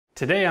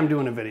Today I'm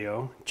doing a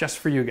video just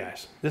for you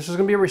guys. This is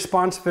gonna be a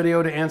response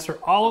video to answer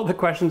all of the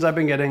questions I've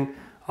been getting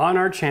on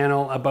our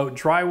channel about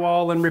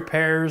drywall and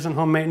repairs and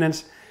home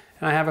maintenance.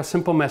 And I have a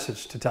simple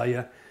message to tell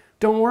you.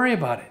 Don't worry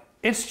about it.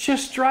 It's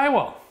just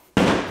drywall.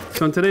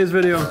 So in today's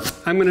video,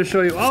 I'm gonna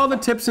show you all the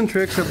tips and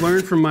tricks I've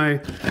learned from my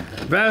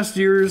vast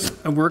years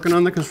of working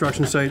on the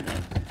construction site,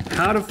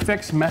 how to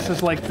fix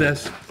messes like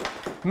this,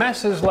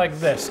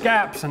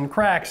 gaps and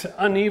cracks,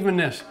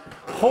 unevenness,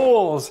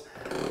 holes,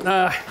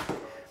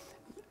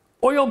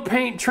 oil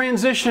paint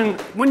transition,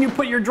 when you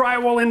put your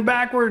drywall in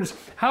backwards,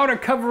 how to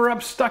cover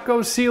up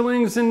stucco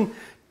ceilings in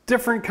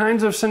different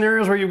kinds of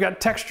scenarios where you've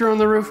got texture on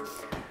the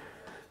roof.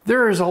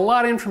 There is a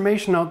lot of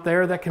information out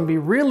there that can be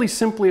really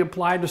simply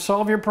applied to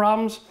solve your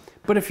problems,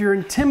 but if you're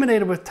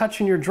intimidated with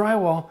touching your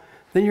drywall,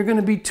 then you're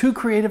gonna be too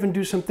creative and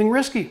do something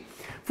risky.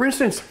 For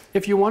instance,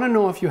 if you wanna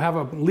know if you have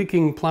a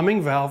leaking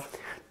plumbing valve,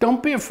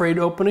 don't be afraid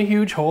to open a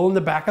huge hole in the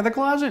back of the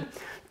closet.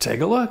 Take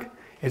a look.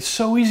 It's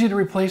so easy to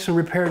replace and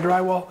repair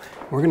drywall.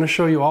 We're going to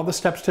show you all the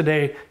steps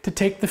today to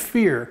take the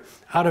fear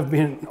out of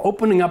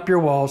opening up your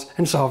walls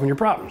and solving your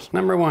problems.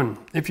 Number one,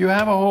 if you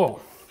have a hole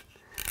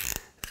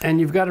and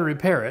you've got to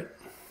repair it,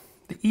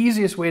 the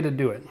easiest way to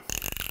do it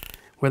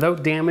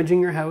without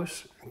damaging your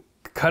house,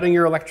 cutting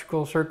your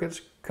electrical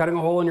circuits, cutting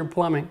a hole in your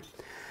plumbing,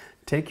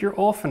 take your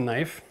Olfin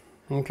knife,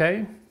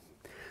 okay,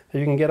 that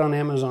you can get on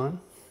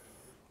Amazon.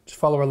 Just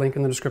follow our link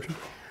in the description.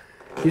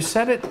 You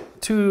set it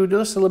to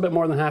just a little bit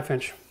more than ½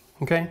 inch.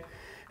 Okay,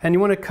 and you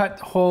want to cut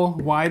the hole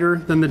wider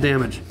than the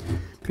damage,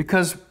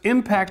 because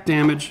impact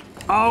damage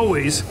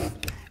always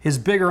is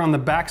bigger on the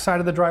back side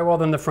of the drywall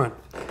than the front.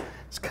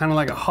 It's kind of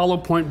like a hollow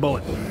point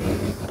bullet.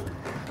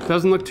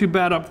 Doesn't look too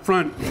bad up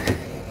front,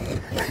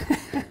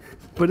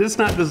 but it's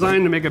not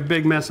designed to make a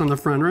big mess on the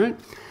front, right?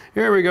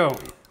 Here we go.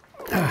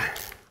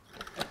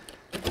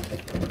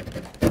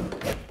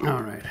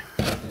 All right,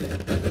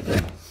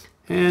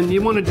 and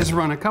you want to just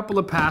run a couple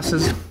of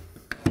passes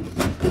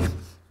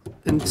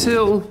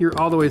until you're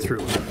all the way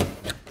through.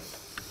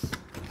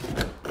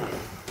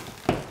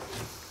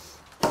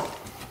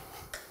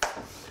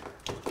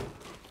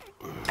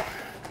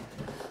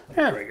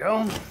 There we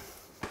go.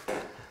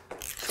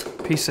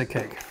 Piece of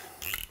cake.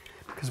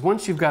 Because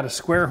once you've got a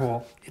square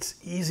hole, it's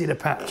easy to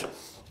patch.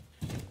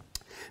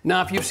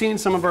 Now, if you've seen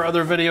some of our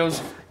other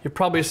videos, you've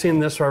probably seen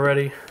this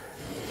already.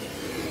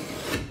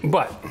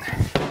 But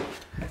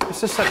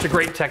this is such a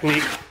great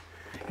technique,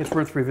 it's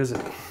worth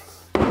revisiting.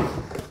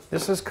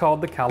 This is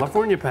called the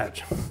California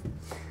patch.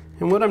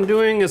 And what I'm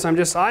doing is I'm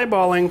just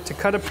eyeballing to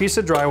cut a piece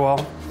of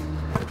drywall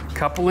a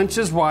couple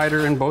inches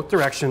wider in both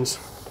directions.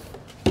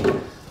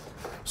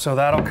 So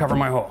that'll cover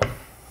my hole,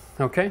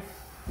 okay?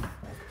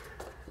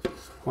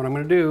 What I'm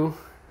gonna do,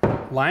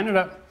 line it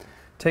up,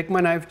 take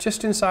my knife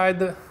just inside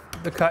the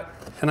cut,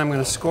 and I'm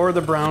gonna score the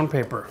brown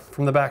paper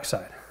from the back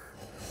side,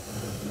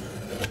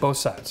 both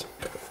sides.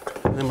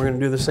 And then we're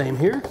gonna do the same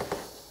here.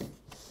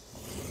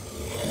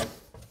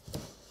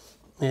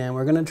 And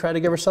we're gonna try to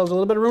give ourselves a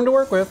little bit of room to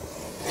work with,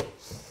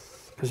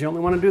 because you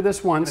only wanna do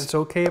this once. It's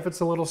okay if it's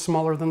a little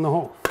smaller than the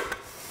hole.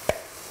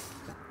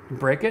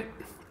 Break it,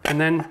 and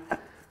then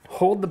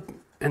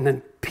and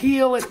then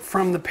peel it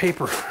from the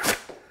paper,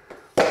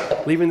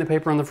 leaving the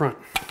paper on the front.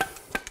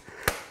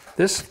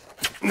 This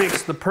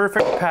makes the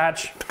perfect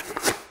patch.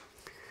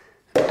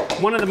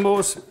 One of the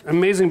most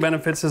amazing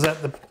benefits is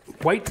that the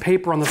white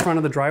paper on the front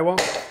of the drywall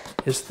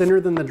is thinner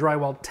than the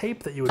drywall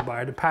tape that you would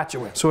buy to patch it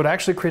with. So it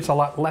actually creates a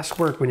lot less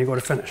work when you go to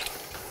finish.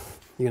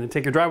 You're gonna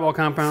take your drywall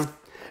compound,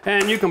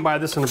 and you can buy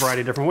this in a variety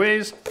of different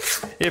ways.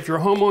 If you're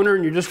a homeowner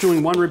and you're just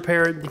doing one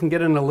repair, you can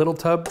get it in a little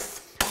tub.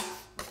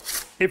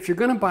 If you're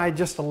gonna buy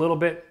just a little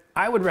bit,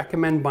 I would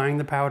recommend buying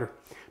the powder.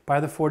 Buy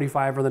the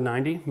 45 or the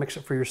 90, mix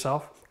it for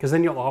yourself, because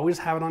then you'll always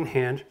have it on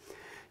hand.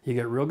 You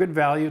get real good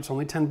value. It's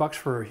only 10 bucks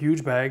for a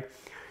huge bag.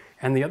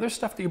 And the other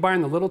stuff that you buy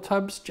in the little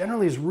tubs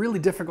generally is really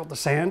difficult to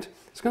sand.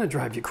 It's gonna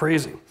drive you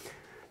crazy.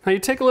 Now you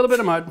take a little bit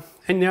of mud,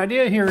 and the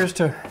idea here is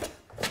to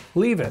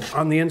leave it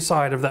on the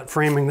inside of that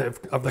framing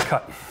of the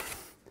cut.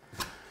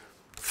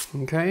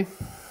 Okay?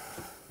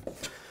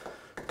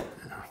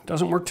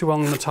 Doesn't work too well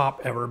on the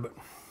top ever, but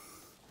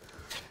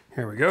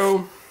here we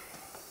go.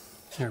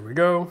 Here we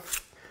go.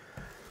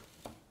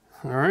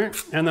 All right,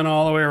 and then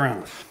all the way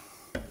around.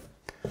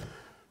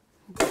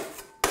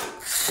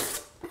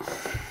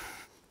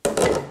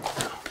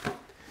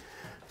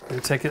 We're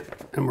gonna take it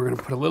and we're gonna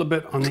put a little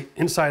bit on the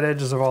inside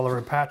edges of all of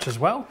our patch as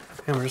well,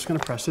 and we're just gonna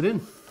press it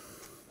in.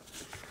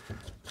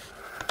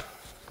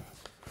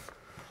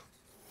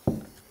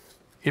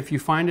 If you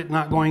find it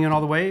not going in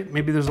all the way,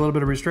 maybe there's a little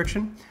bit of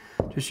restriction,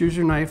 just use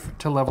your knife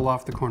to level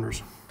off the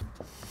corners.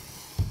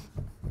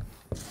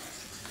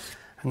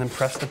 And then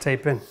press the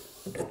tape in.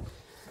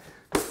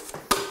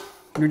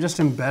 You're just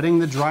embedding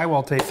the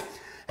drywall tape,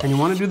 and you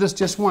wanna do this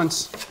just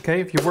once, okay?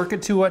 If you work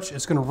it too much,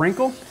 it's gonna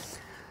wrinkle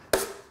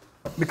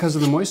because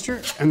of the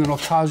moisture, and it'll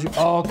cause you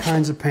all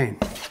kinds of pain.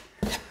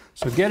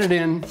 So get it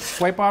in,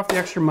 wipe off the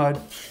extra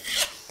mud,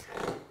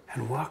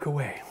 and walk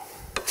away.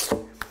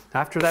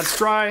 After that's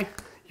dry,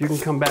 you can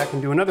come back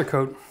and do another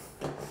coat.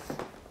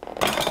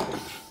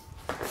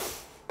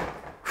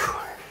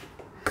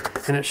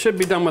 And it should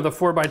be done with a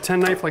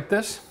 4x10 knife like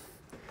this.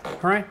 All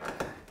right?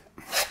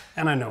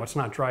 And I know it's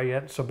not dry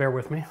yet, so bear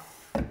with me.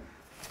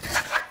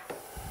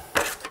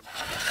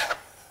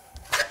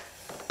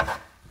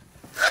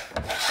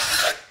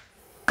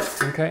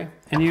 Okay,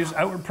 and use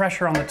outward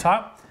pressure on the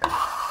top.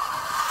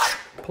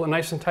 Pull it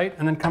nice and tight,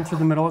 and then come through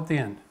the middle at the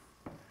end.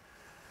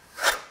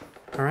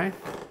 All right?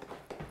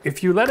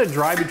 If you let it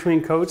dry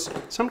between coats,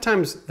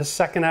 sometimes the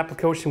second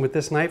application with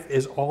this knife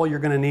is all you're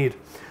gonna need.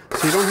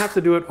 So you don't have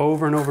to do it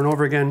over and over and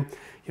over again.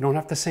 You don't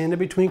have to sand it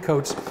between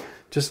coats.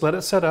 Just let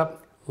it set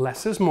up.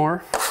 Less is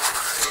more.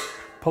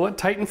 Pull it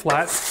tight and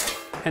flat,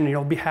 and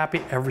you'll be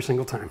happy every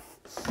single time.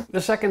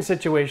 The second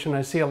situation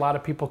I see a lot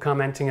of people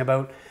commenting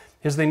about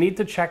is they need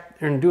to check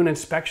and do an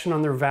inspection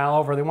on their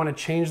valve, or they want to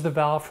change the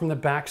valve from the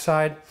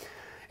backside.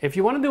 If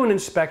you want to do an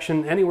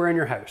inspection anywhere in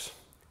your house,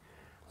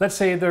 let's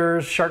say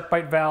there's shark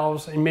bite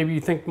valves and maybe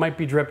you think might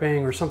be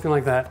dripping or something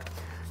like that,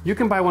 you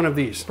can buy one of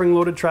these,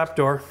 spring-loaded trap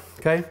door,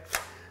 okay?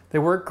 They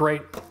work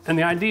great, and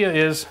the idea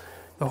is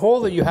the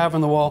hole that you have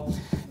in the wall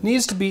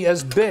needs to be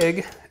as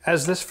big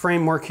as this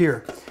framework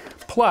here,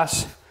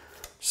 plus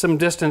some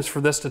distance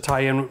for this to tie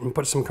in and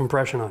put some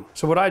compression on.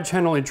 So what I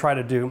generally try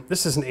to do,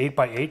 this is an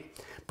 8x8,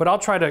 but I'll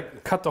try to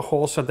cut the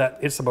hole so that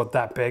it's about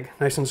that big,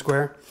 nice and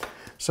square.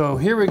 So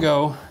here we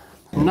go.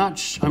 I'm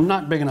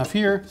not big enough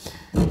here.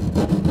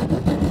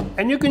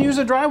 And you can use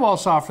a drywall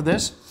saw for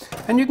this,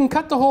 and you can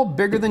cut the hole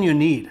bigger than you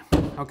need,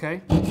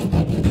 okay?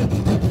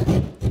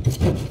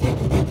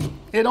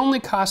 It only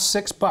costs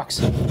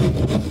 $6.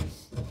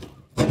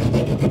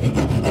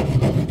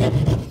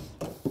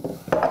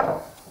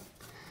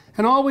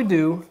 And all we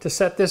do to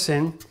set this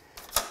in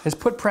is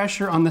put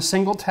pressure on the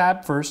single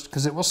tab first,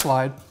 because it will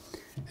slide,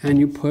 and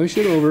you push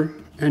it over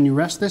and you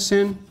rest this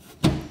in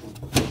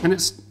and it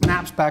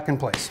snaps back in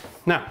place.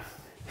 Now,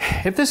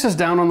 if this is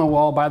down on the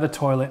wall by the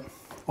toilet,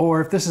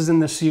 or if this is in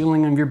the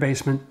ceiling of your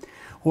basement,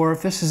 or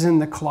if this is in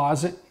the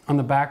closet on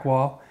the back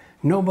wall,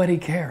 nobody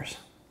cares.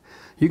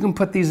 You can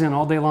put these in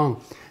all day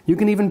long. You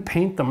can even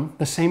paint them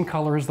the same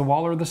color as the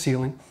wall or the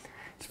ceiling.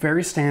 It's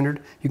very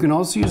standard. You can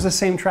also use the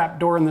same trap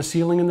door in the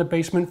ceiling in the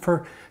basement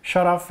for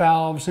shut-off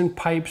valves and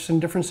pipes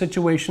and different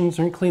situations,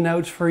 and clean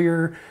outs for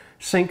your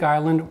sink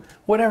island,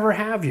 whatever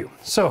have you.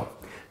 So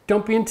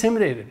don't be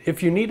intimidated.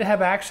 If you need to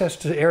have access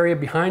to the area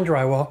behind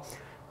drywall,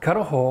 cut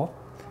a hole,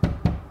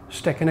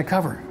 stick in a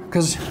cover,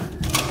 because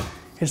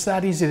it's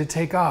that easy to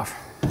take off.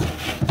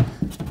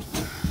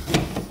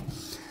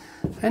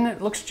 And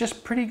it looks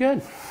just pretty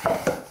good.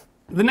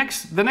 The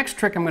next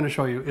trick I'm going to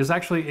show you is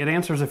actually, it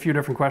answers a few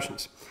different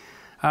questions.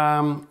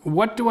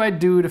 What do I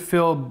do to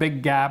fill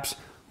big gaps?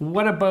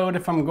 What about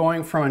if I'm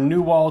going from a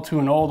new wall to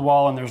an old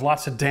wall and there's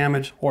lots of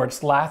damage, or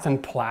it's lath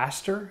and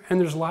plaster and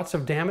there's lots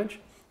of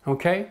damage,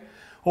 okay?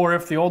 Or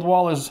if the old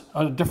wall is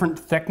a different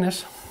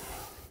thickness.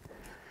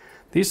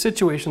 These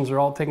situations are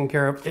all taken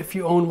care of if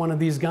you own one of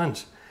these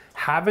guns.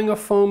 Having a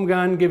foam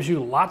gun gives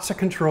you lots of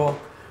control.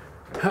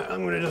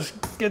 I'm gonna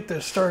just get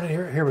this started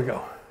here. Here we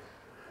go.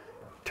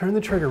 Turn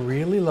the trigger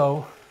really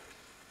low,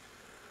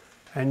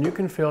 and you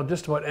can fill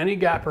just about any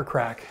gap or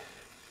crack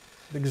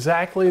with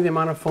exactly the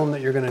amount of foam that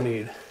you're gonna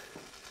need.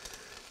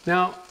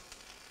 Now,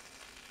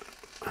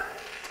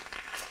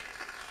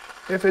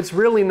 if it's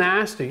really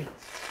nasty,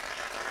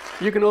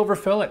 you can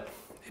overfill it.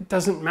 It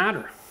doesn't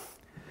matter.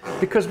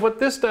 Because what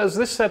this does,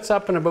 this sets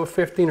up in about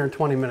 15 or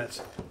 20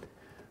 minutes,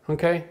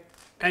 okay?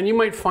 And you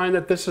might find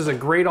that this is a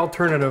great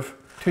alternative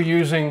to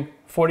using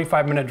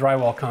 45-minute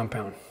drywall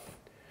compound,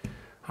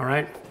 all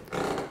right?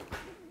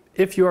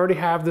 If you already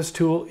have this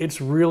tool,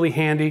 it's really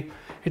handy.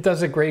 It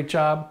does a great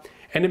job,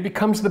 and it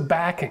becomes the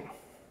backing.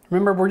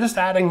 Remember, we're just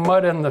adding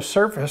mud on the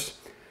surface.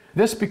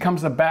 This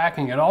becomes the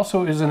backing. It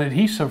also is an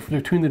adhesive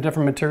between the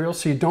different materials,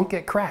 so you don't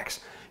get cracks.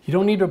 You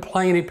don't need to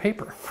apply any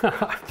paper.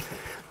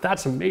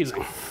 That's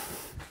amazing.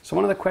 So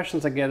one of the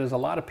questions I get is a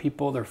lot of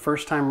people, they're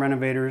first-time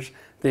renovators,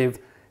 they've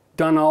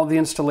done all the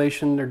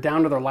installation, they're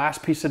down to their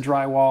last piece of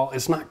drywall,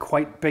 it's not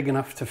quite big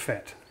enough to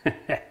fit.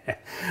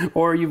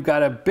 Or you've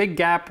got a big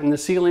gap in the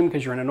ceiling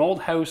because you're in an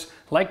old house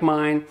like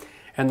mine,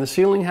 and the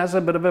ceiling has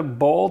a bit of a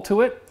bowl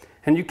to it,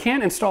 and you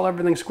can't install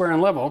everything square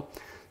and level.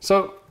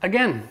 So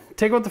again,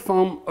 take out the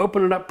foam,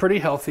 open it up pretty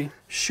healthy,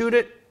 shoot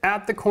it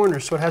at the corner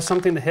so it has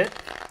something to hit,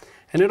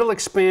 and it'll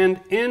expand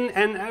in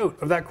and out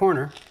of that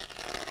corner.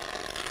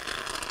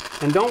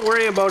 And don't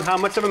worry about how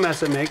much of a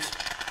mess it makes.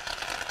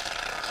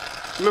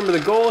 Remember,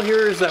 the goal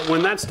here is that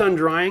when that's done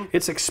drying,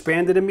 it's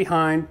expanded in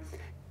behind,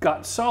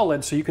 got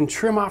solid, so you can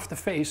trim off the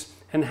face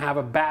and have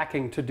a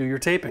backing to do your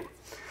taping.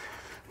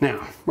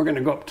 Now, we're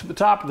gonna go up to the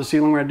top of the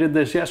ceiling where I did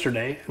this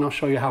yesterday, and I'll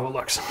show you how it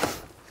looks.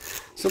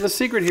 So the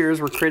secret here is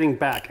we're creating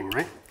backing,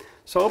 right?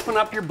 So open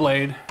up your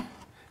blade,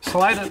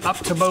 slide it up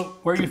to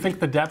about where you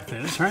think the depth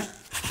is, right?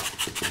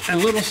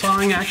 And a little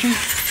sawing action.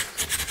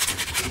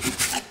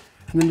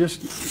 And then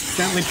just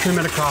gently trim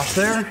it across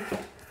there.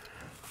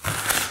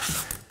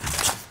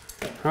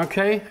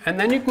 Okay, and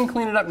then you can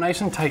clean it up nice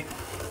and tight.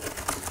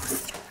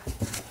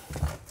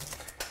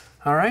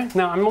 All right,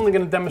 now I'm only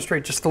gonna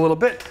demonstrate just a little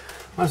bit.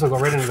 Might as well go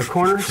right into the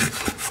corners.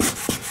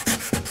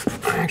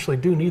 I actually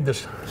do need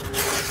this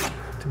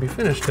to be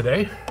finished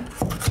today.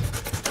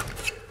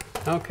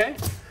 Okay,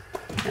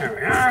 there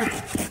we are.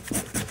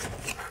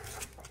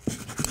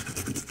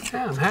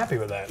 Yeah, I'm happy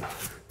with that.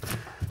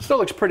 Still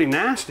looks pretty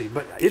nasty,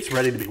 but it's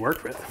ready to be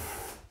worked with.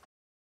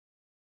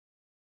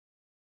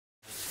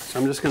 So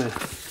I'm just gonna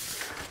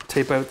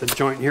tape out the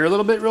joint here a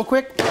little bit real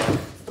quick.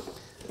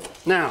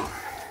 Now,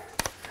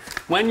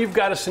 when you've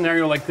got a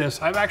scenario like this,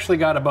 I've actually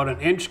got about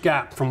an inch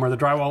gap from where the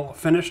drywall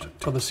finished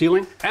to the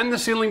ceiling, and the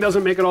ceiling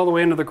doesn't make it all the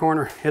way into the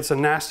corner. It's a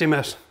nasty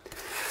mess.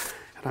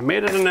 And I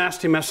made it a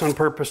nasty mess on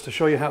purpose to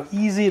show you how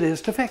easy it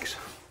is to fix.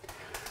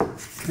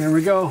 There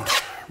we go.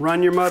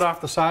 Run your mud off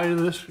the side of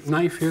this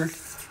knife here.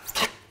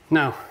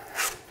 Now,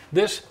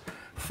 this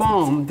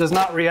foam does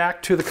not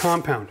react to the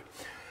compound.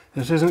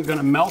 This isn't going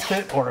to melt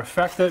it or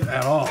affect it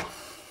at all.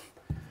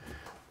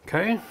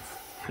 Okay?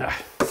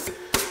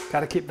 Got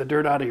to keep the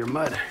dirt out of your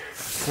mud.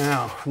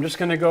 Now, I'm just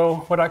going to go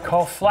what I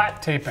call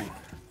flat taping.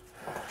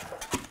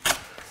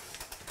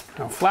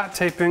 Now, flat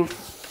taping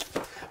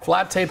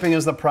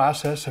is the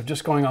process of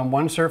just going on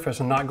one surface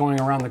and not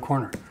going around the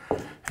corner.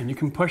 And you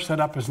can push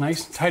that up as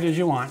nice and tight as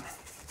you want.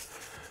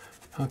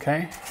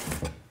 Okay?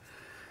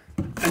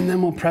 And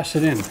then we'll press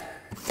it in.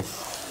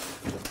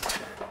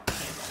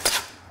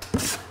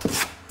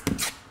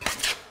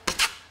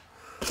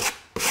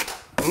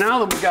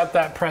 Now that we got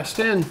that pressed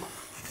in,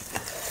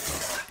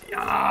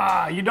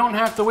 you don't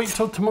have to wait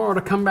till tomorrow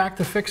to come back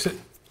to fix it.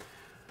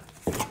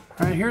 All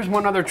right, here's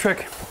one other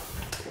trick.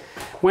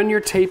 When you're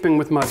taping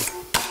with mud,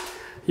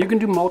 you can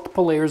do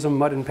multiple layers of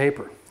mud and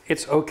paper.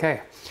 It's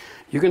okay.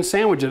 You can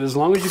sandwich it as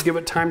long as you give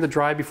it time to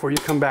dry before you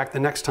come back the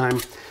next time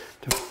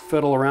to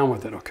fiddle around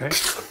with it, okay?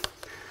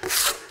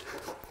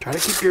 Try to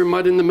keep your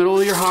mud in the middle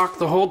of your hock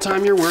the whole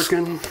time you're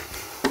working.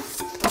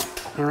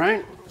 All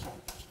right?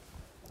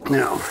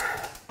 Now,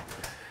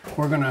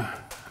 we're gonna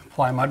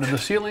apply mud to the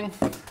ceiling,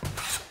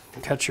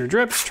 catch your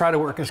drips, try to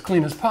work as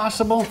clean as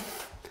possible.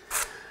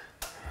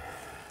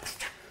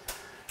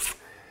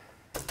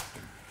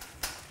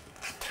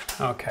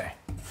 Okay,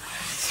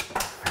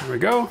 here we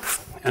go.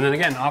 And then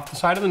again, off the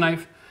side of the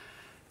knife,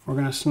 we're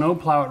gonna snow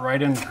plow it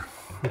right in there,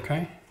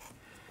 okay?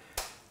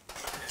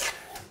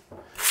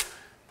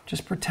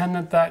 Just pretend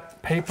that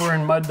that paper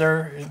and mud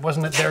there, it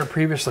wasn't there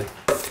previously.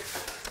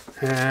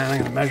 And I'm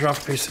gonna measure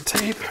off a piece of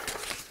tape.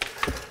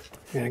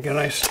 You're gonna get a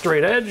nice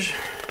straight edge.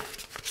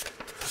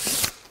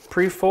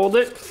 Pre-fold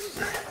it.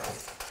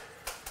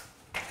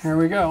 Here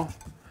we go.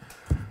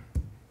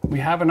 We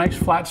have a nice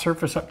flat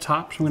surface up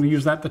top, so I'm gonna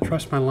use that to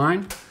truss my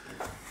line.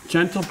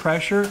 Gentle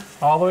pressure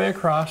all the way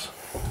across.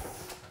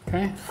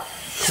 Okay,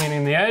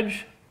 cleaning the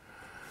edge.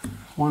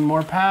 One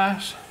more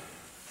pass.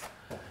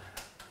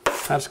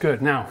 That's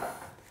good. Now,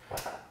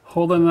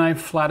 hold the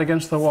knife flat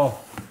against the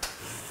wall,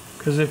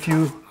 because if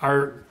you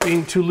are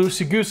being too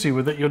loosey-goosey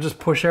with it, you'll just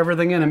push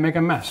everything in and make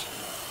a mess.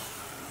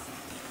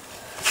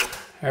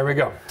 There we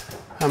go.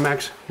 Now,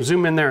 Max,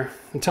 zoom in there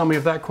and tell me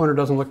if that corner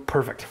doesn't look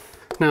perfect.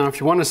 Now, if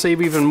you want to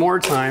save even more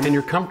time and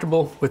you're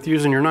comfortable with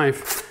using your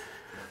knife,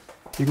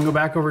 you can go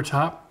back over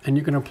top and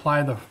you can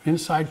apply the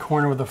inside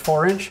corner with a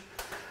 4-inch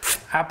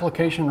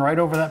application right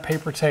over that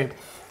paper tape.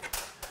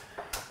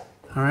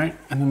 All right,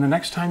 and then the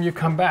next time you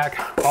come back,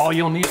 all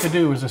you'll need to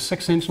do is a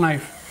 6-inch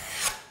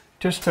knife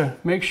just to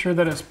make sure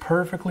that it's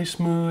perfectly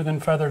smooth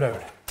and feathered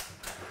out.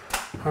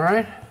 All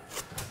right,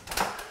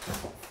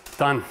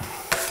 done.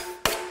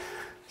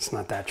 It's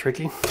not that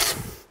tricky.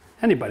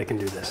 Anybody can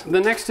do this.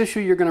 The next issue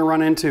you're gonna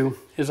run into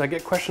is I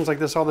get questions like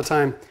this all the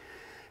time.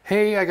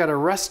 Hey, I got a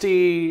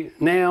rusty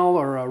nail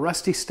or a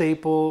rusty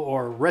staple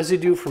or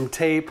residue from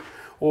tape,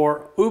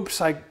 or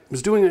oops, I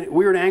was doing a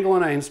weird angle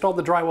and I installed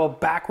the drywall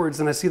backwards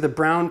and I see the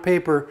brown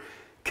paper.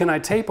 Can I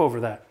tape over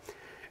that?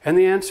 And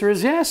the answer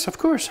is yes, of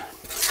course.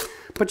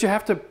 But you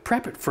have to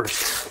prep it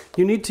first.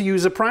 You need to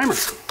use a primer.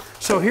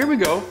 So here we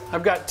go.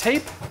 I've got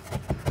tape.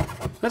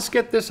 Let's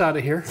get this out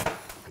of here,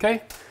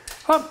 okay?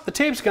 Oh, the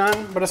tape's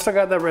gone, but I still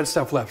got that red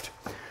stuff left.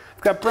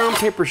 I've got brown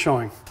paper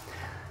showing.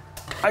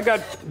 I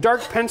got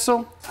dark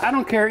pencil. I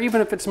don't care,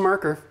 even if it's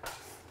marker.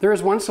 There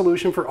is one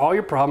solution for all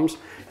your problems,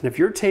 and if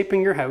you're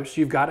taping your house,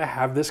 you've got to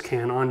have this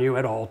can on you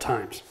at all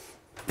times.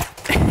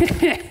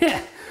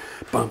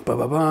 Bum, bum,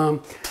 bum,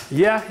 bum.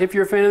 Yeah, if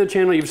you're a fan of the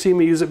channel, you've seen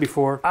me use it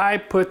before. I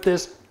put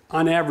this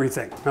on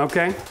everything,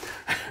 okay?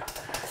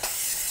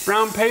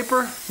 Brown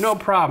paper, no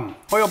problem.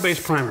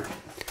 Oil-based primer.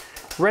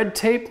 Red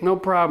tape, no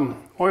problem.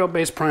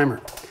 Oil-based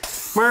primer.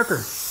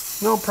 Marker,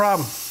 no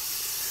problem.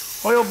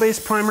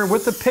 Oil-based primer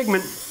with the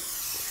pigment.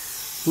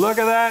 Look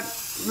at that.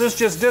 This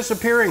just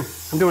disappearing.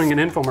 I'm doing an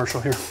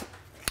infomercial here.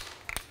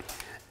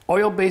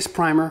 Oil-based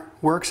primer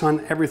works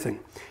on everything.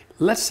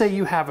 Let's say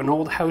you have an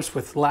old house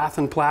with lath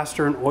and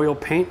plaster and oil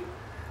paint.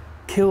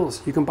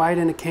 Kills. You can buy it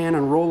in a can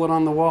and roll it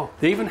on the wall.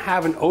 They even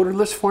have an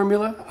odorless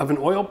formula of an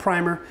oil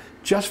primer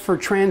just for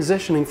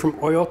transitioning from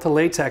oil to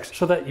latex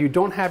so that you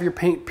don't have your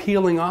paint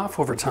peeling off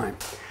over time.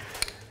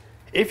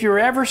 If you're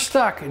ever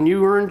stuck and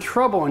you are in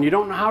trouble and you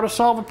don't know how to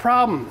solve a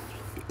problem,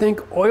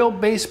 think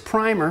oil-based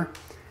primer,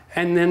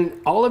 and then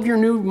all of your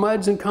new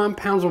muds and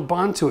compounds will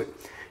bond to it.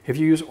 If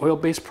you use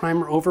oil-based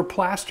primer over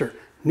plaster,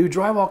 new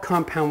drywall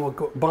compound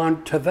will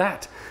bond to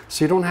that.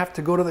 So you don't have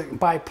to go to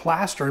buy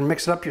plaster and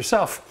mix it up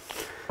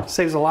yourself.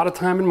 Saves a lot of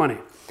time and money.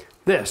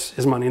 This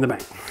is money in the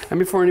bank. And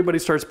before anybody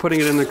starts putting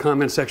it in the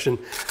comment section,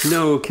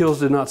 no, Kills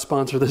did not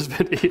sponsor this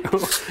video.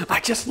 I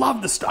just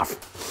love the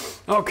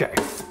stuff. Okay,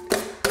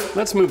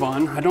 let's move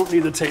on. I don't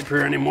need the tape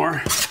here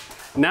anymore.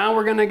 Now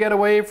we're gonna get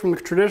away from the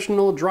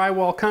traditional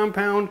drywall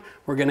compound.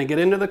 We're gonna get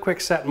into the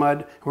quickset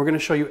mud, and we're gonna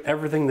show you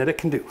everything that it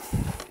can do.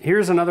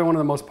 Here's another one of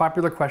the most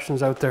popular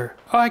questions out there.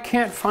 Oh, I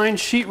can't find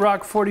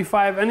sheetrock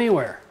 45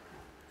 anywhere.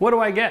 What do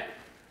I get?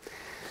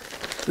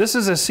 This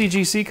is a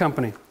CGC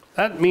company.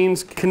 That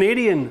means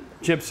Canadian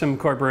Gypsum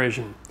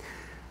Corporation.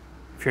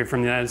 If you're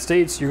from the United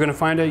States, you're gonna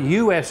find a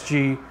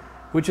USG,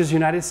 which is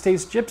United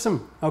States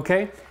Gypsum,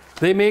 okay?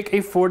 They make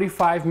a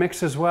 45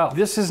 mix as well.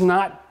 This is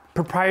not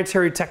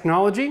proprietary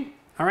technology,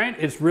 all right?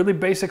 It's really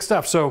basic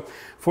stuff. So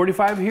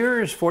 45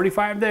 here is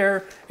 45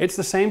 there. It's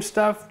the same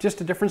stuff,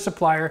 just a different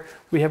supplier.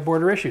 We have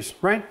border issues,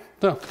 right?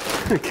 So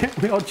can't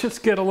we all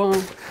just get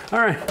along? All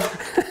right.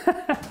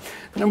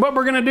 And what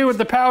we're gonna do with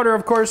the powder,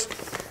 of course,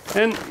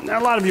 and a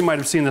lot of you might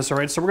have seen this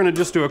already, so we're gonna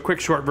just do a quick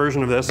short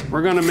version of this.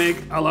 We're gonna make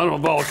a little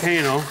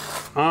volcano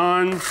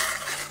on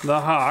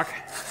the hock.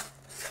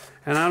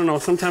 And I don't know,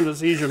 sometimes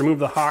it's easier to move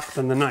the hock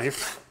than the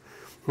knife.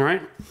 All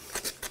right?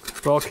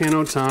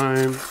 Volcano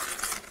time.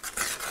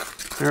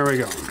 There we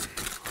go.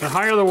 The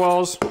higher the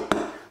walls,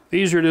 the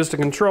easier it is to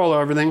control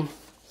everything.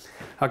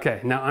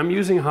 Okay, now I'm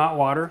using hot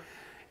water.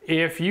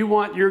 If you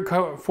want your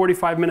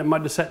 45-minute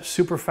mud to set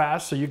super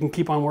fast so you can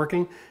keep on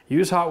working,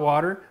 use hot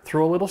water,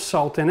 throw a little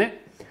salt in it.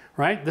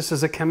 Right? This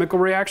is a chemical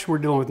reaction we're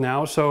dealing with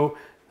now. So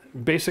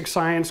basic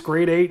science,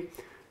 grade 8,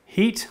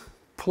 heat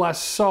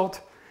plus salt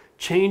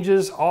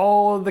changes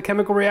all of the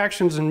chemical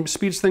reactions and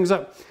speeds things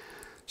up.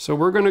 So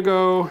we're gonna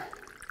go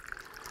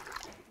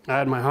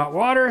add my hot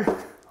water.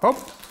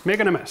 Oh,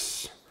 making a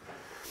mess.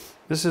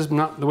 This is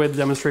not the way the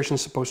demonstration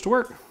is supposed to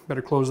work.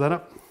 Better close that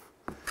up.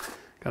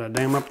 Gotta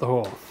dam up the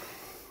hole.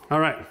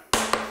 All right,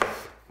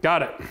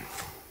 got it.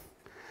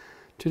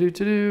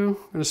 I'm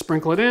gonna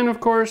sprinkle it in, of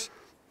course.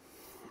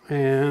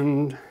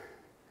 And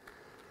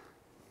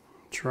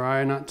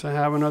try not to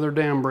have another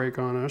dam break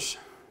on us.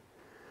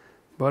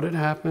 But it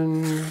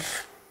happens.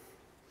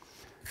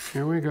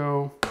 Here we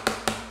go.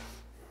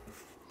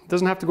 It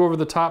doesn't have to go over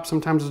the top.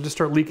 Sometimes it'll just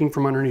start leaking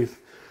from underneath.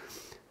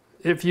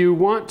 If you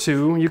want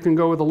to, you can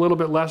go with a little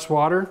bit less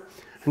water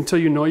until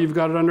you know you've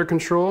got it under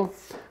control.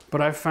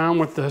 But I've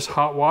found with this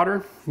hot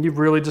water, you've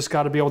really just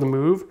got to be able to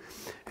move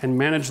and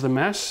manage the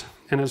mess,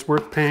 and it's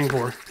worth paying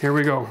for. Here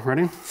we go.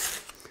 Ready?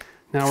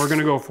 Now we're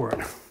gonna go for it.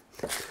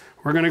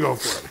 We're gonna go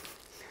for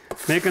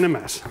it. Making a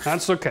mess.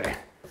 That's okay.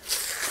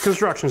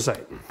 Construction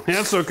site.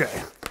 That's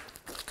okay.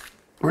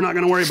 We're not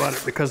gonna worry about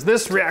it because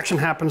this reaction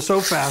happens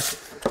so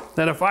fast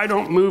that if I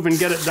don't move and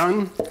get it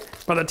done,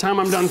 by the time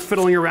I'm done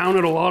fiddling around,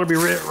 it'll all be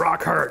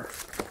rock hard.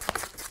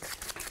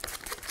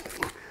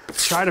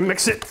 Try to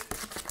mix it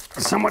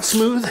somewhat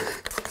smooth.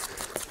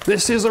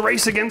 This is a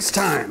race against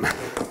time.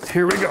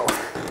 Here we go.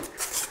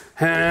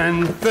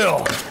 And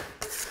fill.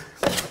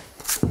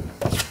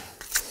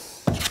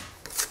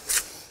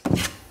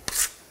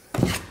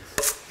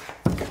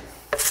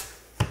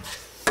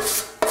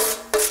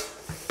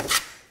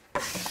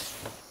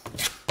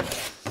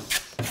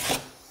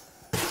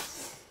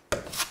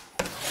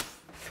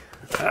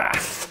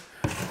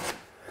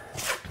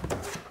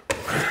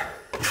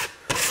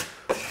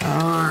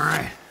 All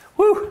right.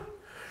 Woo!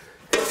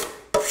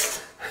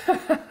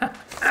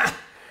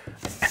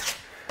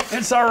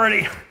 It's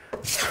already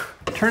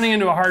turning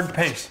into a hard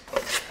pace.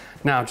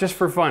 Now, just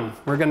for fun,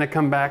 we're gonna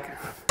come back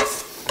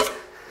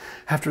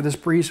after this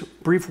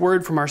brief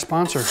word from our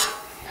sponsor.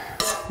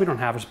 We don't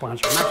have a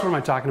sponsor. Max, what am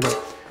I talking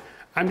about?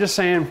 I'm just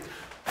saying,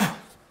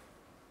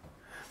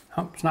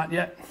 oh, it's not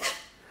yet.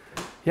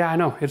 Yeah, I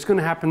know, it's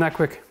gonna happen that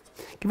quick.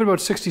 Give it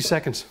about 60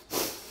 seconds.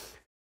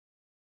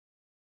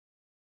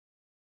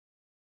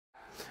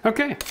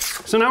 Okay,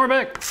 so now we're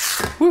back.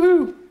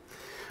 Woohoo!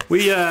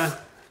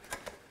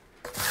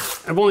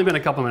 I've only been a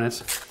couple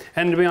minutes,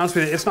 and to be honest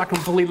with you, it's not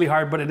completely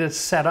hard, but it is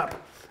set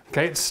up.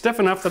 Okay, it's stiff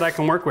enough that I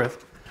can work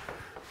with.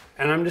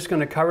 And I'm just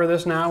gonna cover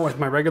this now with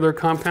my regular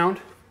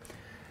compound,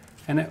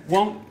 and it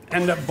won't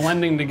end up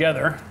blending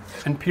together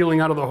and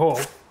peeling out of the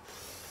hole.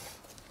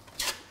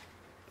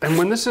 And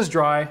when this is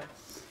dry,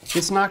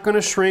 it's not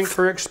gonna shrink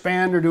or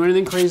expand or do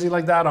anything crazy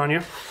like that on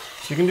you.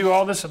 You can do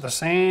all this at the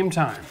same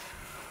time.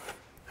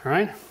 All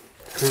right?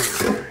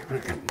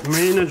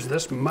 Manage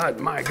this mud,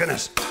 my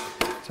goodness.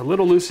 It's a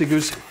little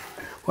loosey-goosey.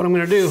 What I'm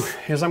gonna do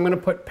is I'm gonna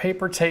put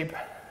paper tape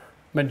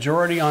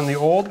majority on the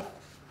old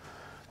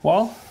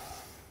wall.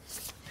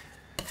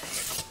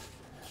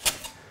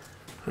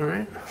 All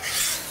right.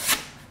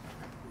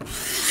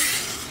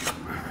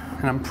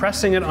 And I'm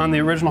pressing it on the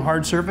original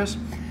hard surface,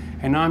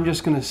 and now I'm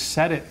just gonna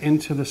set it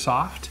into the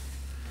soft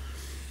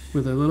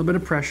with a little bit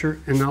of pressure,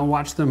 and I'll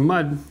watch the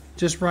mud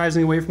just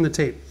rising away from the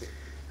tape.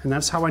 And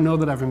that's how I know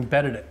that I've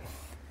embedded it.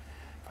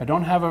 If I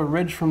don't have a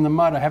ridge from the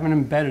mud, I haven't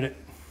embedded it,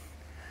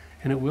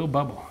 and it will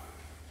bubble.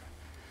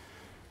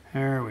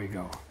 There we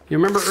go. You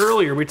remember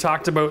earlier we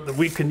talked about that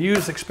we can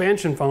use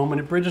expansion foam and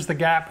it bridges the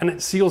gap and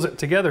it seals it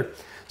together,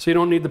 so you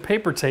don't need the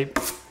paper tape.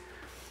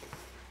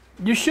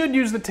 You should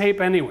use the tape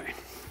anyway.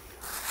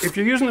 If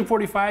you're using the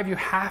 45, you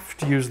have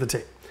to use the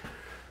tape.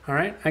 All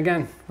right,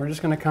 again, we're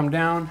just gonna come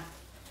down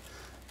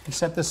and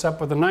set this up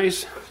with a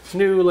nice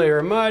new layer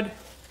of mud.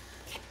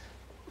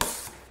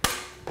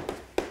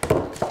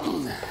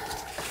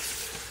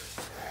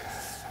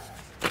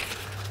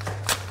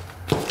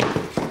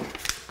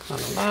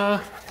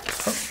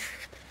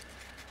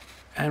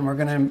 And we're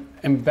gonna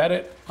embed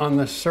it on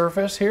the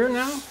surface here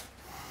now.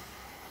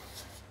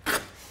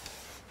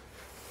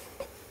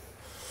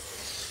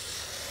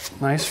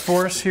 Nice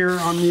force here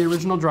on the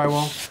original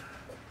drywall.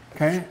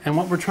 Okay, and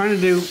what we're trying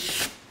to do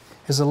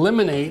is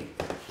eliminate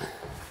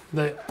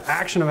the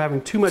action of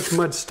having too much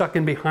mud stuck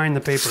in behind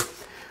the paper.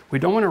 We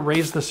don't want to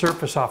raise the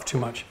surface off too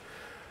much.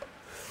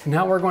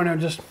 Now we're going to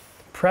just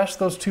press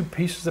those two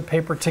pieces of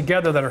paper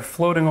together that are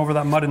floating over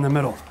that mud in the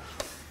middle.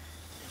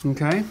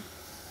 Okay?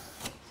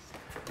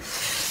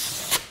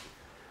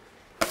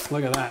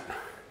 Look at that.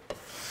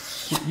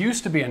 What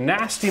used to be a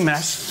nasty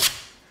mess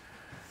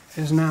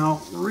is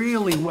now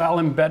really well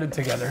embedded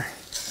together.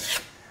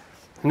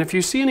 And if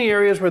you see any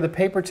areas where the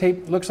paper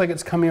tape looks like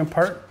it's coming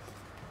apart,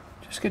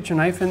 just get your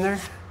knife in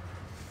there,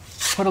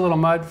 put a little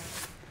mud,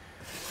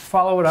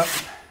 follow it up,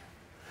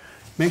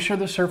 make sure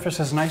the surface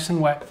is nice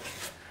and wet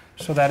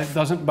so that it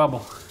doesn't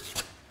bubble.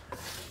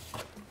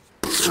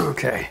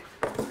 Okay.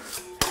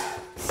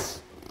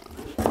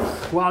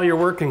 While you're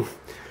working,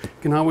 you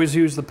can always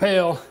use the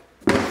pail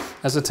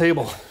as a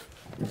table.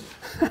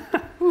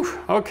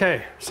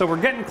 Okay, so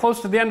we're getting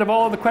close to the end of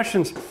all of the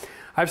questions.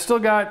 I've still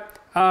got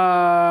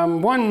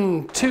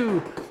one,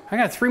 two, I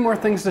got three more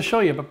things to show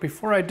you, but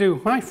before I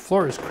do, my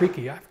floor is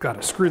creaky. I've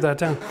got to screw that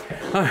down.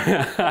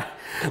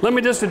 Let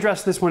me just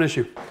address this one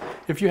issue.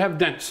 If you have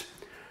dents,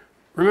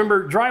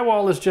 remember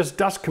drywall is just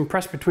dust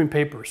compressed between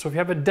paper. So if you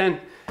have a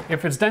dent,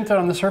 if it's dented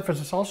on the surface,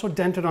 it's also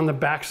dented on the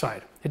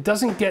backside. It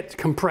doesn't get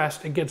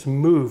compressed, it gets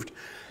moved.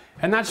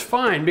 And that's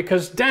fine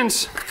because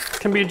dents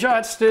can be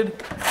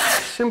adjusted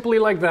simply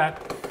like that.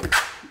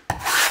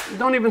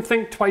 Don't even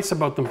think twice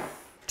about them.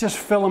 Just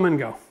fill them and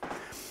go.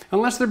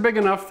 Unless they're big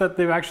enough that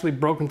they've actually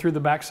broken through the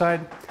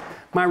backside.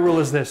 My rule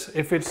is this: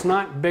 if it's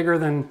not bigger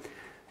than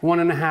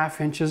 1.5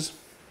 inches,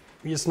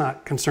 it's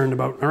not concerned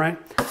about, all right?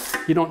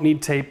 You don't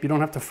need tape, you don't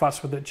have to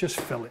fuss with it, just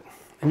fill it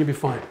and you'll be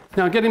fine.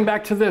 Now getting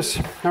back to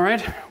this, all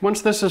right?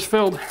 Once this is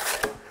filled,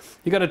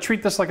 you gotta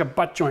treat this like a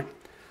butt joint.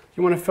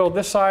 You wanna fill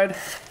this side,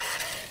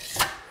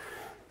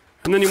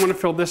 and then you wanna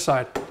fill this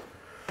side.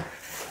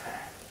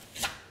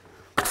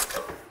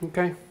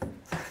 Okay?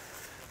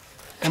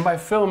 And by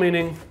fill,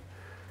 meaning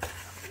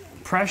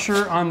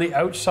pressure on the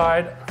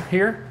outside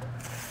here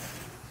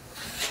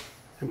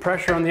and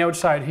pressure on the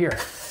outside here.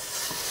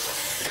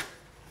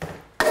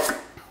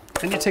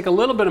 And you take a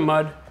little bit of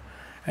mud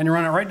and you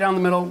run it right down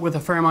the middle with a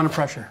fair amount of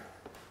pressure.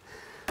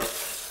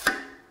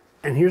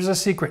 And here's the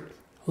secret: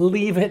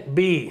 leave it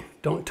be.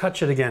 Don't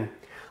touch it again.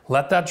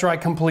 Let that dry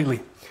completely.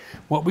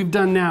 What we've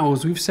done now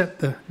is we've set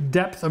the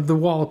depth of the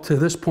wall to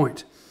this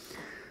point.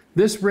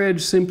 This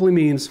ridge simply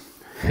means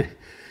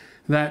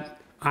that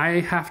I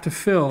have to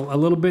fill a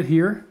little bit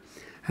here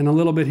and a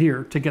little bit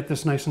here to get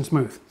this nice and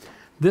smooth.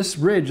 This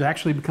ridge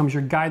actually becomes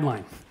your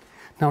guideline.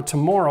 Now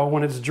tomorrow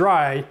when it's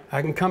dry,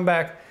 I can come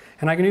back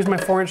and I can use my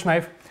 4-inch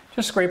knife,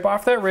 just scrape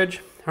off that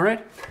ridge, all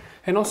right?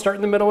 And I'll start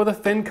in the middle with a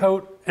thin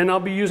coat and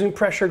I'll be using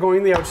pressure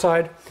going the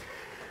outside.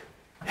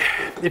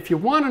 If you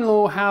want to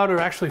know how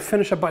to actually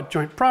finish a butt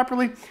joint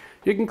properly,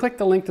 you can click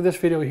the link to this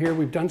video here.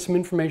 We've done some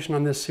information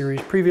on this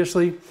series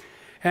previously,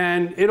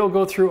 and it'll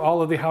go through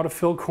all of the how to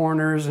fill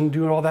corners and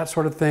do all that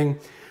sort of thing,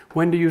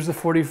 when to use the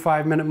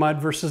 45-minute mud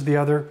versus the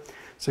other.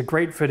 It's a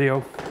great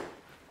video.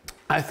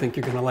 I think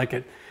you're gonna like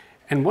it.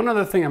 And one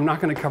other thing I'm not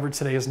gonna cover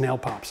today is nail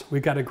pops.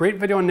 We've got a great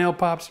video on nail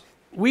pops.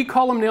 We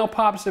call them nail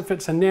pops if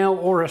it's a nail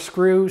or a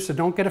screw, so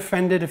don't get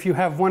offended if you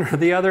have one or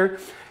the other.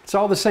 It's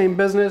all the same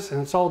business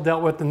and it's all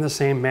dealt with in the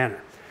same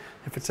manner.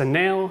 If it's a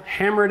nail,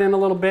 hammer it in a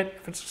little bit.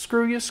 If it's a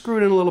screw, you screw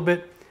it in a little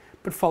bit,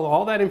 but follow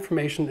all that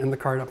information in the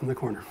card up in the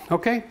corner,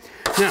 okay?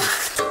 Now,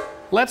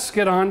 let's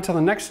get on to the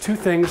next two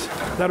things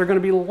that are gonna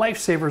be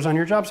lifesavers on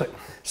your job site.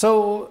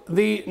 So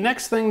the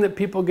next thing that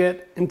people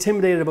get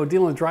intimidated about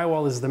dealing with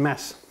drywall is the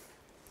mess.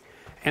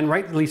 And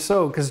rightly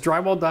so, because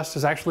drywall dust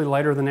is actually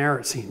lighter than air,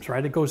 it seems,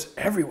 right? It goes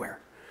everywhere.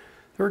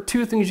 There are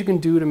two things you can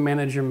do to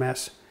manage your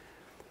mess.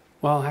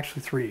 Well,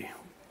 actually three.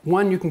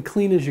 One, you can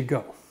clean as you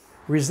go.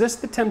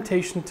 Resist the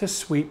temptation to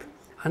sweep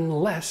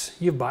unless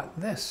you bought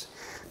this.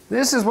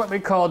 This is what we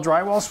call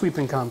drywall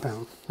sweeping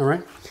compound, all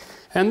right?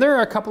 And there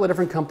are a couple of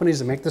different companies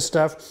that make this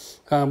stuff.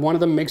 One of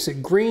them makes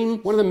it green,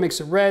 one of them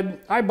makes it red.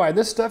 I buy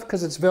this stuff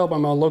because it's available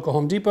at my local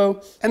Home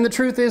Depot. And the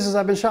truth is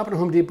I've been shopping at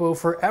Home Depot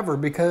forever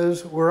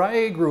because where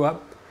I grew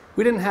up,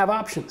 we didn't have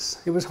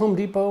options. It was Home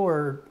Depot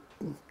or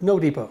no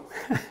Depot.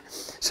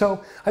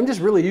 So I'm just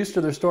really used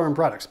to their store and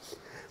products.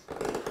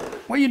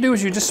 What you do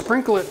is you just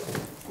sprinkle it,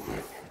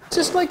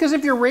 just like as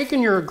if you're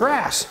raking your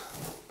grass,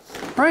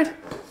 right?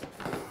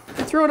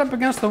 throw it up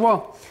against the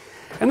wall.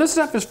 And this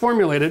stuff is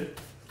formulated.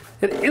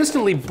 It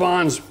instantly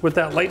bonds with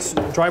that light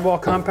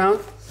drywall compound,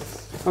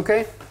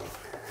 okay?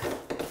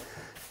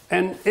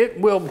 And it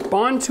will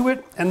bond to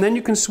it, and then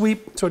you can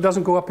sweep so it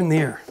doesn't go up in the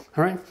air,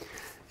 all right?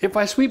 If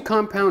I sweep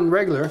compound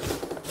regular,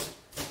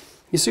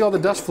 you see all the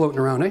dust floating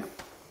around, eh? Did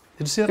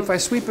you see that? If I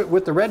sweep it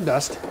with the red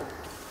dust,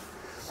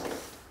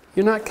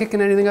 you're not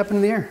kicking anything up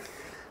in the air,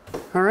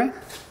 all right?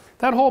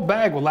 That whole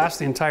bag will last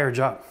the entire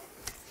job.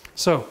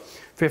 So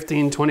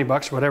 15, 20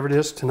 bucks, whatever it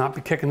is, to not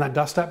be kicking that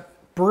dust up.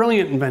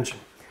 Brilliant invention.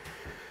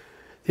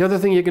 The other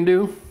thing you can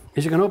do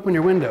is you can open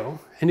your window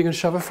and you can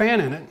shove a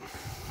fan in it.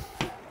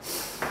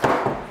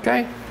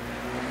 Okay?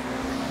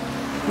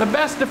 The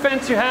best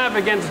defense you have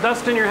against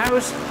dust in your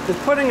house is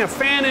putting a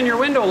fan in your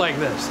window like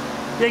this.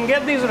 You can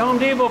get these at Home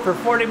Depot for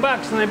 40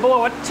 bucks and they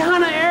blow a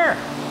ton of air.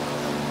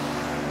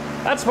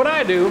 That's what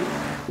I do.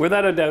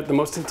 Without a doubt, the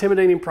most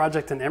intimidating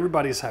project in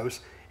everybody's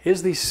house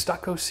is these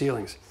stucco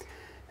ceilings.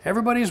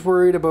 Everybody's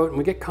worried about, and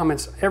we get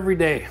comments every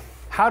day,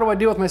 how do I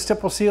deal with my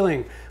stucco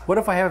ceiling? What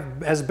if I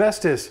have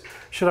asbestos?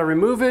 Should I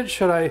remove it?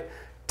 Should I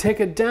take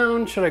it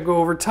down? Should I go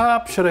over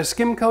top? Should I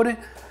skim coat it?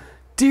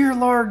 Dear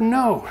Lord,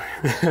 no.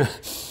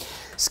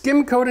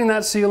 Skim coating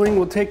that ceiling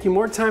will take you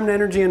more time and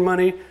energy and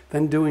money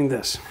than doing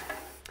this.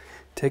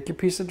 Take your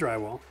piece of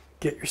drywall,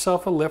 get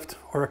yourself a lift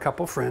or a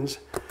couple friends,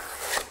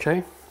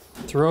 okay?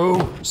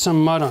 Throw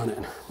some mud on it.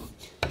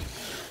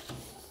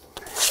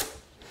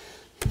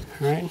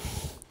 All right?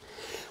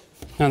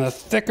 Now the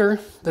thicker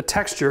the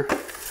texture,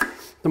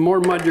 the more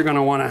mud you're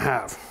gonna wanna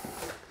have.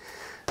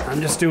 I'm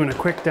just doing a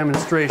quick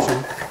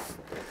demonstration.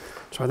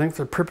 So I think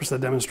for the purpose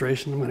of the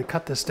demonstration, I'm gonna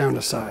cut this down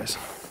to size.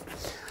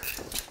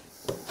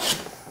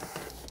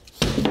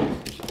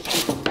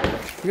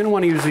 You're gonna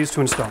wanna use these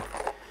to install.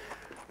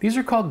 These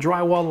are called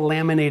drywall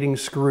laminating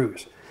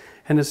screws.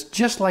 And it's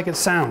just like it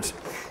sounds.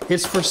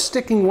 It's for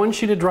sticking one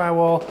sheet of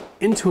drywall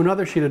into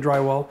another sheet of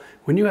drywall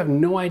when you have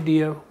no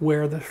idea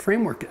where the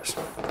framework is.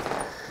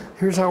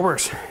 Here's how it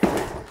works.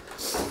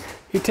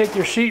 You take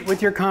your sheet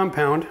with your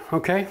compound,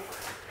 okay?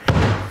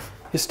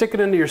 You stick it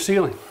into your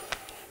ceiling.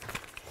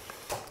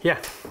 Yeah,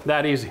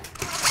 that easy.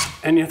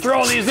 And you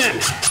throw these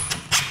in,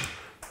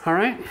 all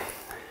right?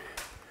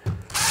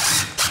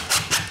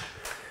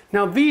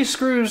 Now these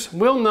screws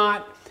will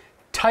not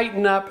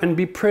tighten up and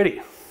be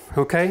pretty,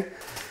 okay?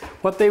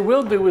 What they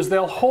will do is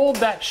they'll hold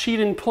that sheet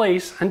in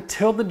place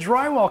until the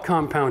drywall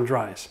compound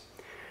dries.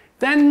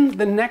 Then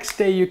the next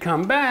day you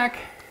come back,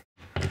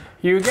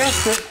 you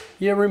guessed it,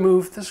 you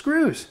remove the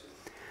screws.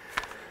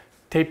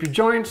 Tape your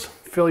joints,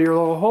 fill your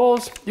little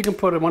holes. You can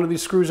put one of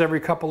these screws every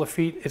couple of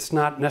feet. It's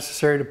not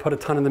necessary to put a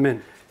ton of them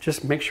in.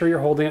 Just make sure you're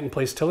holding it in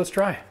place till it's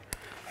dry.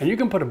 And you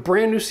can put a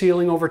brand new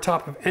ceiling over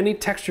top of any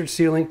textured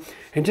ceiling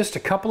in just a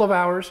couple of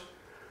hours.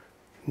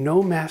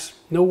 No mess,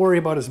 no worry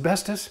about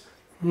asbestos.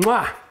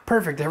 Mwah,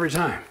 perfect every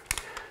time.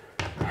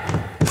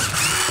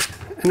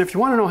 And if you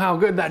want to know how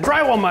good that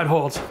drywall mud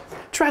holds,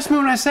 trust me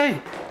when I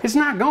say, it's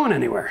not going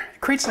anywhere.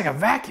 It creates like a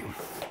vacuum.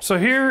 So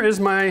here is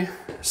my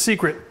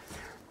secret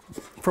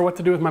for what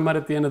to do with my mud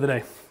at the end of the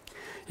day.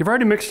 You've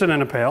already mixed it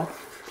in a pail,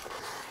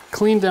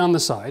 clean down the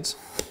sides,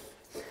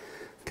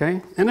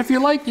 okay? And if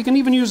you like, you can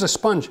even use a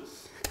sponge.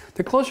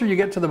 The closer you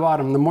get to the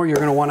bottom, the more you're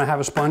gonna wanna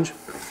have a sponge.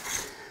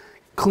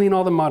 Clean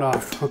all the mud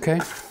off, okay?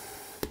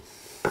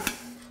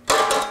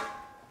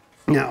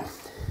 Now,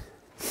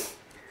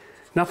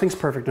 nothing's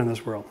perfect in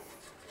this world.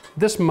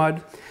 This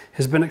mud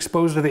has been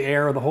exposed to the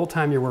air the whole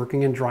time you're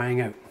working and drying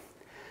out.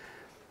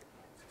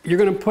 You're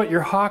gonna put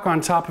your hock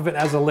on top of it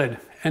as a lid,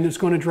 and it's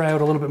gonna dry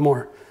out a little bit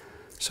more.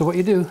 So what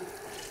you do,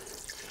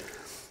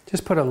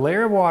 just put a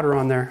layer of water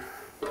on there.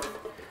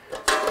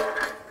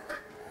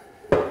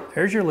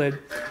 There's your lid.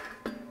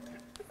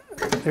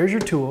 There's your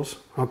tools,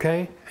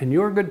 okay? And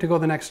you're good to go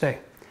the next day.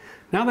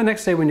 Now the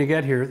next day when you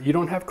get here, you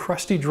don't have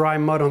crusty, dry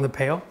mud on the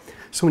pail.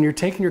 So when you're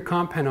taking your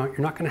compound out, you're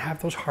not gonna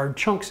have those hard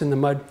chunks in the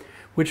mud,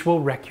 which will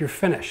wreck your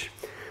finish.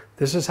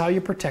 This is how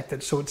you protect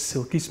it so it's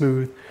silky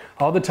smooth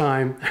all the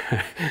time.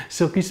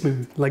 Silky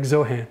smooth, like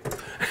Zohan.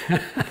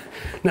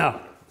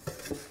 Now,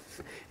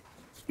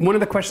 one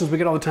of the questions we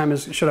get all the time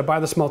is, should I buy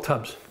the small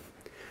tubs?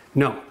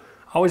 No,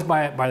 always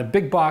buy it by a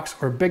big box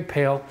or a big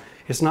pail.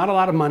 It's not a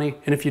lot of money,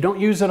 and if you don't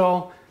use it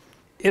all,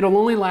 it'll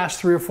only last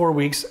 3 or 4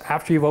 weeks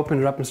after you've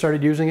opened it up and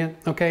started using it,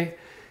 okay?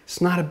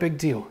 It's not a big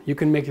deal. You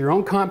can make your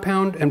own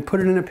compound and put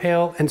it in a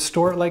pail and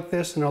store it like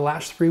this, and it'll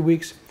last 3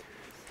 weeks.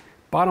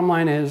 Bottom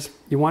line is,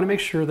 you want to make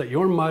sure that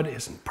your mud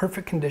is in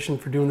perfect condition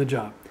for doing the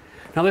job.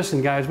 Now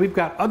listen guys, we've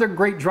got other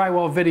great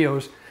drywall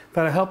videos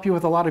that'll help you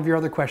with a lot of your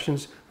other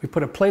questions. We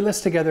put a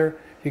playlist together.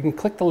 You can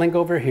click the link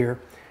over here.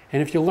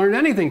 And if you learned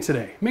anything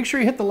today, make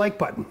sure you hit the like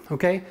button,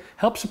 okay?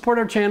 Help support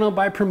our channel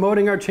by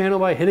promoting our channel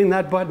by hitting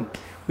that button.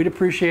 We'd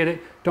appreciate it.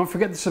 Don't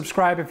forget to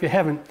subscribe if you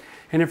haven't.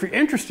 And if you're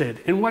interested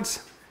in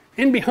what's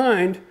in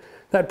behind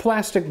that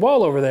plastic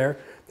wall over there,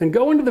 then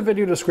go into the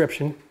video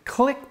description,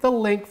 click the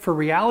link for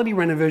Reality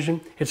Renovision.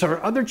 It's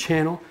our other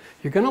channel.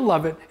 You're gonna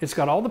love it. It's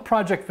got all the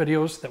project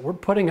videos that we're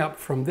putting up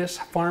from this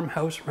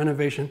farmhouse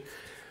renovation.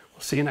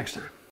 We'll see you next time.